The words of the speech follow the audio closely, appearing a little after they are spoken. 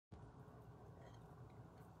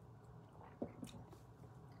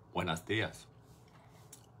Buenos dias.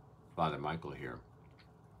 Father Michael here.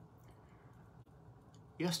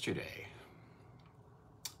 Yesterday,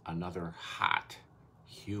 another hot,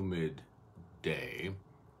 humid day,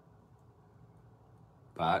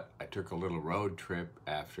 but I took a little road trip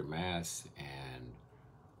after Mass and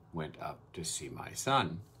went up to see my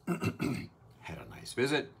son. Had a nice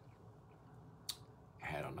visit,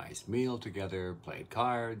 had a nice meal together, played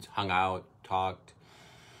cards, hung out, talked.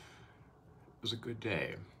 It was a good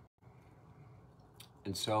day.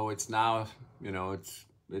 And so it's now,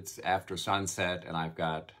 it's after sunset and I've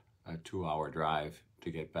got a 2-hour drive to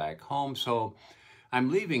get back home. So I'm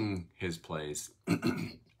leaving his place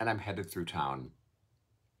and I'm headed through town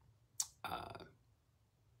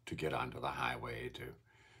to get onto the highway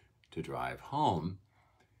to drive home.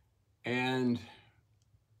 And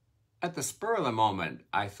at the spur of the moment,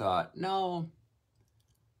 I thought, no,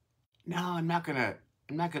 I'm not gonna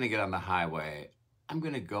get on the highway. I'm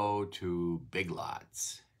going to go to Big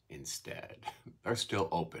Lots instead. They're still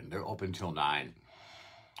open. They're open till 9.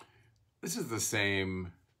 This is the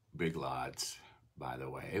same Big Lots, by the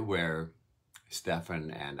way, where Stefan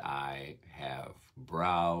and I have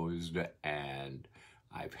browsed and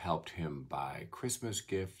I've helped him buy Christmas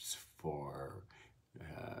gifts for,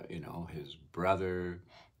 his brother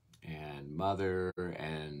and mother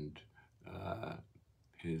and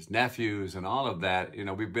his nephews and all of that.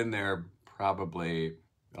 We've been there probably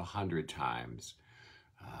 100 times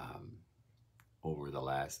over the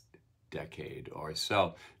last decade or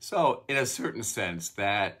so. So in a certain sense,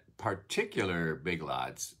 that particular Big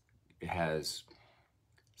Lots has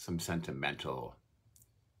some sentimental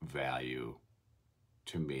value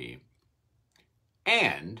to me.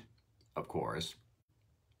 And, of course,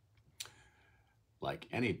 like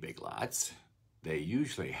any Big Lots, they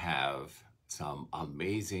usually have some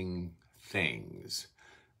amazing things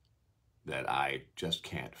that I just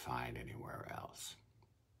can't find anywhere else.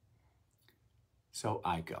 So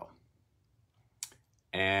I go.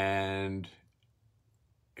 And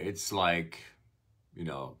it's like,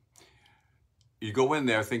 you go in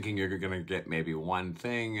there thinking you're going to get maybe one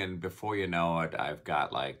thing, and before you know it, I've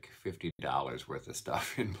got like $50 worth of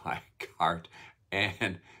stuff in my cart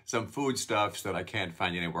and some foodstuffs that I can't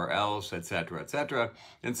find anywhere else, etc., etc.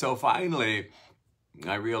 And so finally,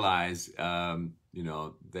 I realize,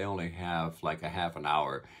 they only have like a half an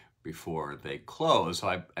hour before they close, so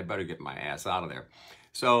I better get my ass out of there.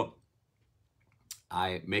 So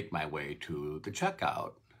I make my way to the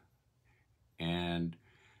checkout, and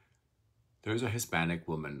there's a Hispanic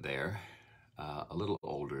woman there, a little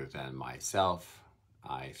older than myself,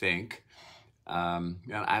 I think. And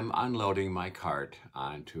I'm unloading my cart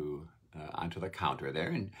onto the counter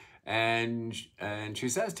there, and she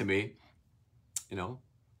says to me,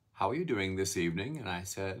 how are you doing this evening? And I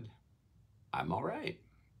said, I'm all right.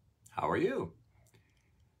 How are you?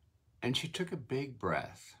 And she took a big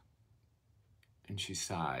breath and she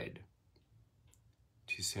sighed.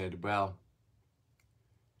 She said, well,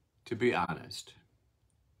 to be honest,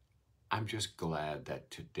 I'm just glad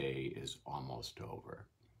that today is almost over,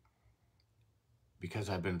 because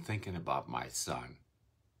I've been thinking about my son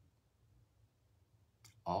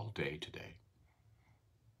all day today.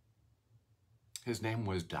 His name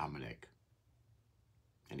was Dominic,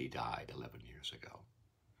 and he died 11 years ago.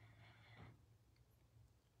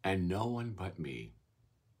 And no one but me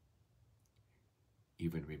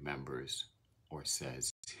even remembers or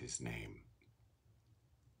says his name.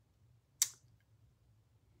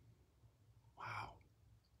 Wow.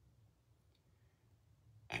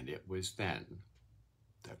 And it was then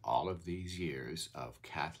that all of these years of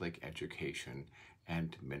Catholic education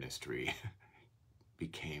and ministry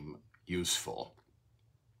became useful.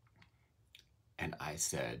 And I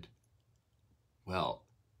said, well,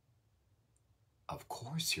 of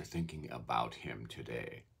course you're thinking about him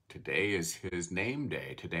today. Today is his name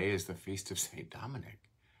day. Today is the feast of St. Dominic.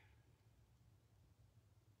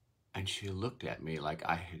 And she looked at me like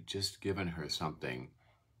I had just given her something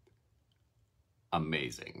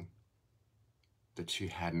amazing that she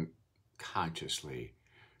hadn't consciously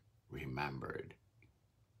remembered.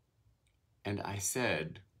 And I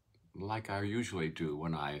said, like I usually do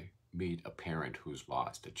when I meet a parent who's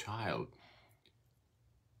lost a child,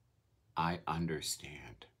 I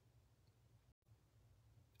understand.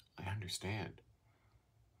 I understand.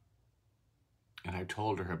 And I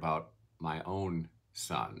told her about my own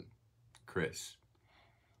son, Chris,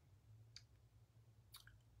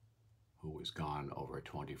 who was gone over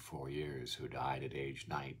 24 years, who died at age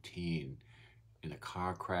 19 in a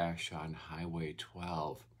car crash on Highway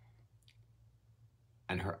 12.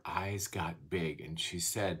 And her eyes got big and she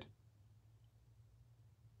said,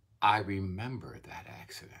 I remember that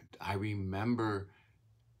accident. I remember,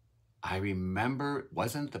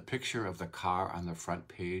 wasn't the picture of the car on the front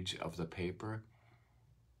page of the paper?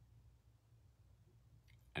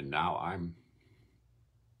 And now I'm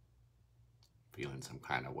feeling some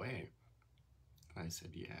kind of way. And I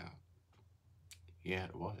said, yeah,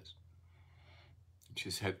 it was. And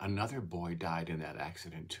she said, another boy died in that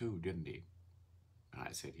accident too, didn't he? And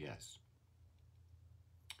I said, yes.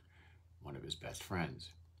 One of his best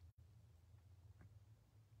friends.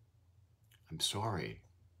 I'm sorry,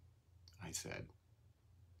 I said.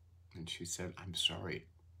 And she said, I'm sorry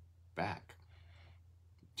back.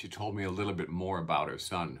 She told me a little bit more about her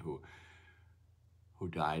son who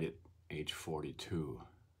died at age 42,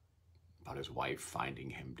 about his wife finding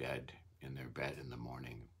him dead in their bed in the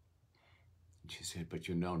morning. And she said, but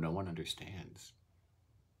you know, no one understands.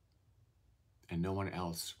 And no one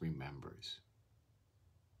else remembers.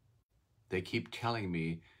 They keep telling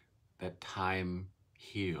me that time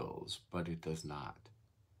heals, but it does not.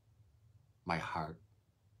 My heart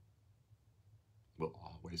will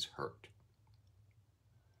always hurt.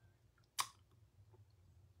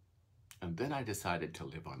 And then I decided to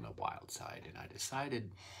live on the wild side, and I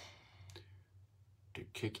decided to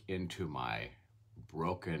kick into my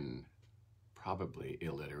broken, probably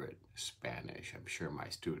illiterate Spanish. I'm sure my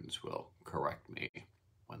students will correct me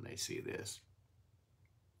when they see this.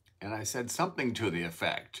 And I said something to the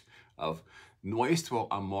effect of, nuestro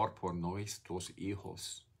amor por nuestros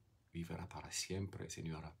hijos vivirá para siempre,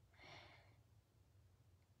 señora.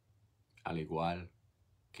 Al igual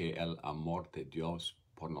que el amor de Dios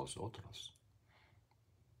por nosotros.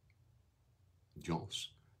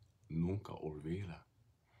 Dios nunca olvida.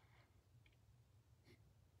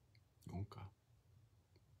 Nunca.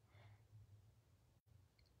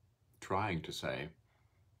 Trying to say,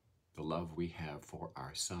 the love we have for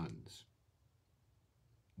our sons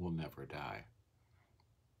will never die.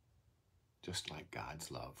 Just like God's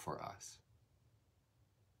love for us.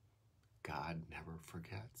 God never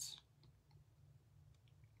forgets.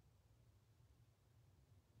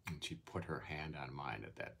 And she put her hand on mine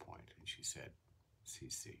at that point, and she said,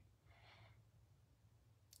 sí,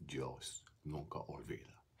 Dios nunca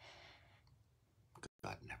olvida.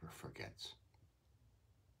 God never forgets.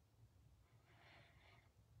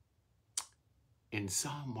 In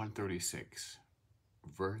Psalm 136,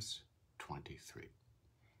 verse 23,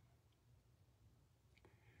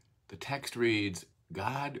 the text reads,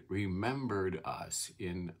 God remembered us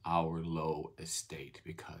in our low estate,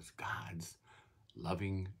 because God's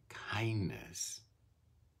loving kindness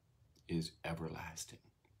is everlasting.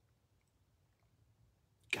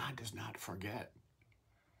 God does not forget.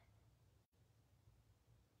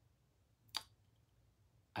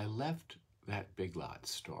 I left that Big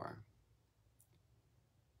Lots store,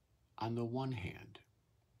 on the one hand,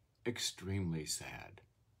 extremely sad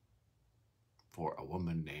for a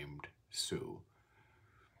woman named Sue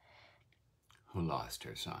who lost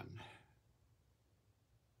her son,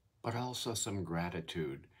 but also some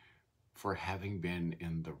gratitude for having been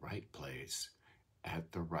in the right place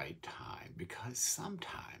at the right time, because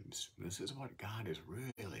sometimes, this is what God is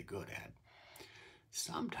really good at,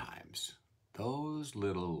 sometimes those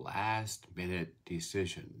little last-minute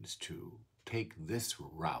decisions to take this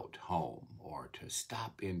route home or to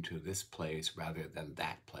stop into this place rather than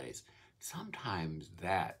that place, sometimes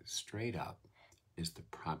that straight up is the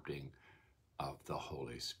prompting of the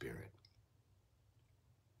Holy Spirit.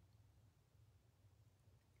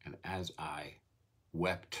 And as I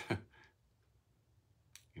wept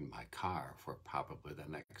in my car for probably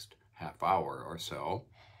the next half hour or so,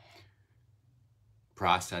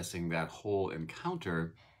 processing that whole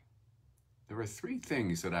encounter, there were three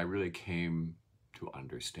things that I really came to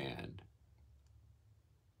understand.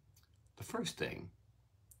 The first thing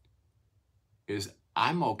is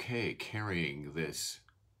I'm okay carrying this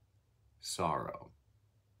sorrow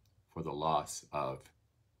for the loss of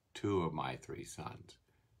two of my three sons.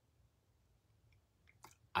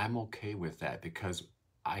 I'm okay with that because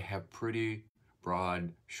I have pretty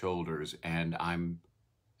broad shoulders and I'm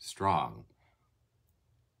strong,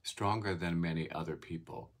 stronger than many other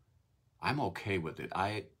people. I'm okay with it.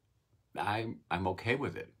 I'm okay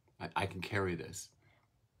with it. I can carry this.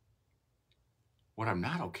 What I'm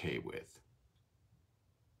not okay with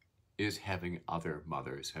is having other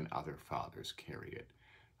mothers and other fathers carry it.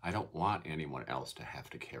 I don't want anyone else to have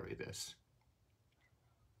to carry this.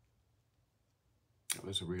 It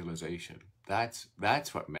was a realization. That's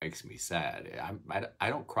what makes me sad. I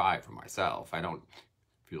don't cry for myself. I don't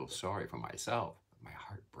feel sorry for myself. My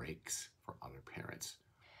heart breaks for other parents.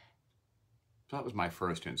 So that was my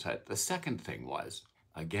first insight. The second thing was,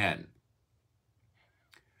 again,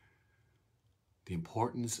 The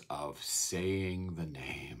importance of saying the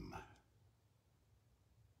name.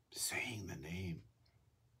 Saying the name.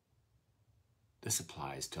 This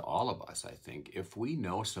applies to all of us, I think. If we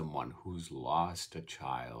know someone who's lost a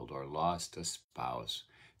child or lost a spouse,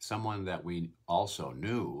 someone that we also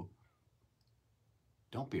knew,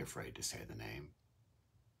 don't be afraid to say the name.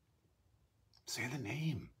 Say the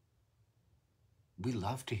name. We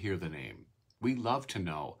love to hear the name. We love to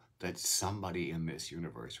know that somebody in this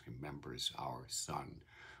universe remembers our son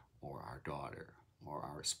or our daughter or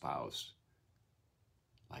our spouse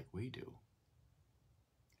like we do.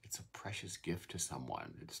 It's a precious gift to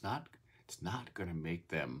someone. It's not going to make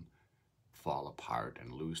them fall apart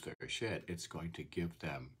and lose their shit. It's going to give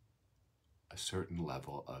them a certain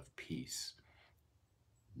level of peace,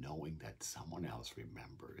 knowing that someone else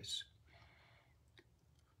remembers.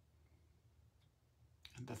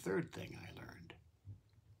 And the third thing I learned,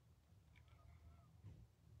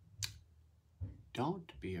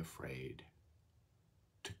 don't be afraid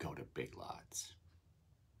to go to Big Lots,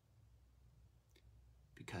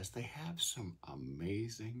 because they have some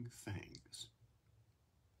amazing things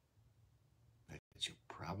that you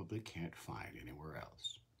probably can't find anywhere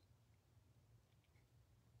else.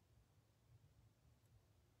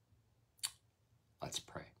 Let's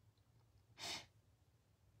pray.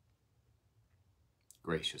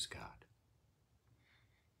 Gracious God,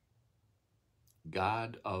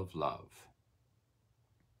 God of love,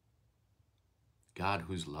 God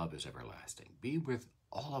whose love is everlasting, be with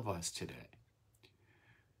all of us today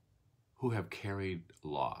who have carried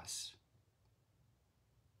loss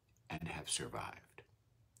and have survived.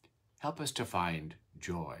 Help us to find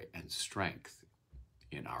joy and strength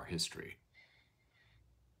in our history.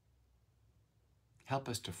 Help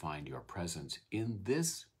us to find your presence in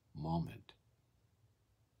this moment.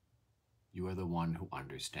 You are the one who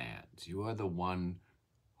understands. You are the one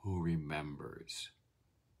who remembers.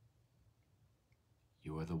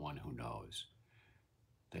 You are the one who knows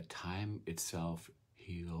that time itself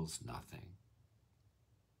heals nothing.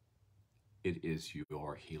 It is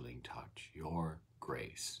your healing touch, your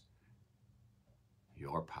grace,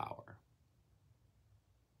 your power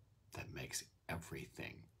that makes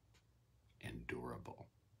everything endurable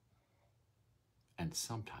and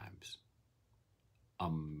sometimes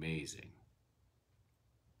amazing.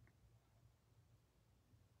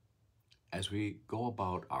 As we go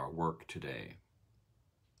about our work today,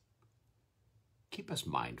 keep us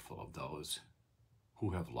mindful of those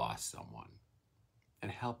who have lost someone, and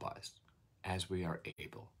help us, as we are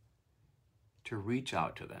able, to reach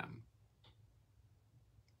out to them.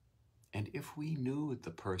 And if we knew the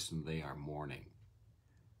person they are mourning,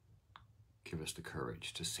 give us the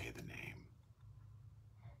courage to say the name,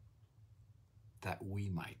 that we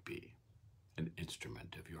might be an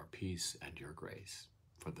instrument of your peace and your grace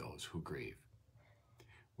for those who grieve.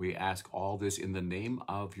 We ask all this in the name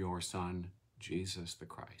of your Son, Jesus the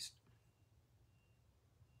Christ,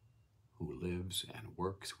 who lives and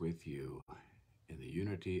works with you in the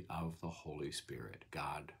unity of the Holy Spirit,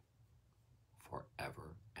 God,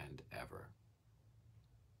 forever and ever.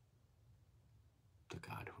 The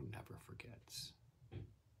God who never forgets.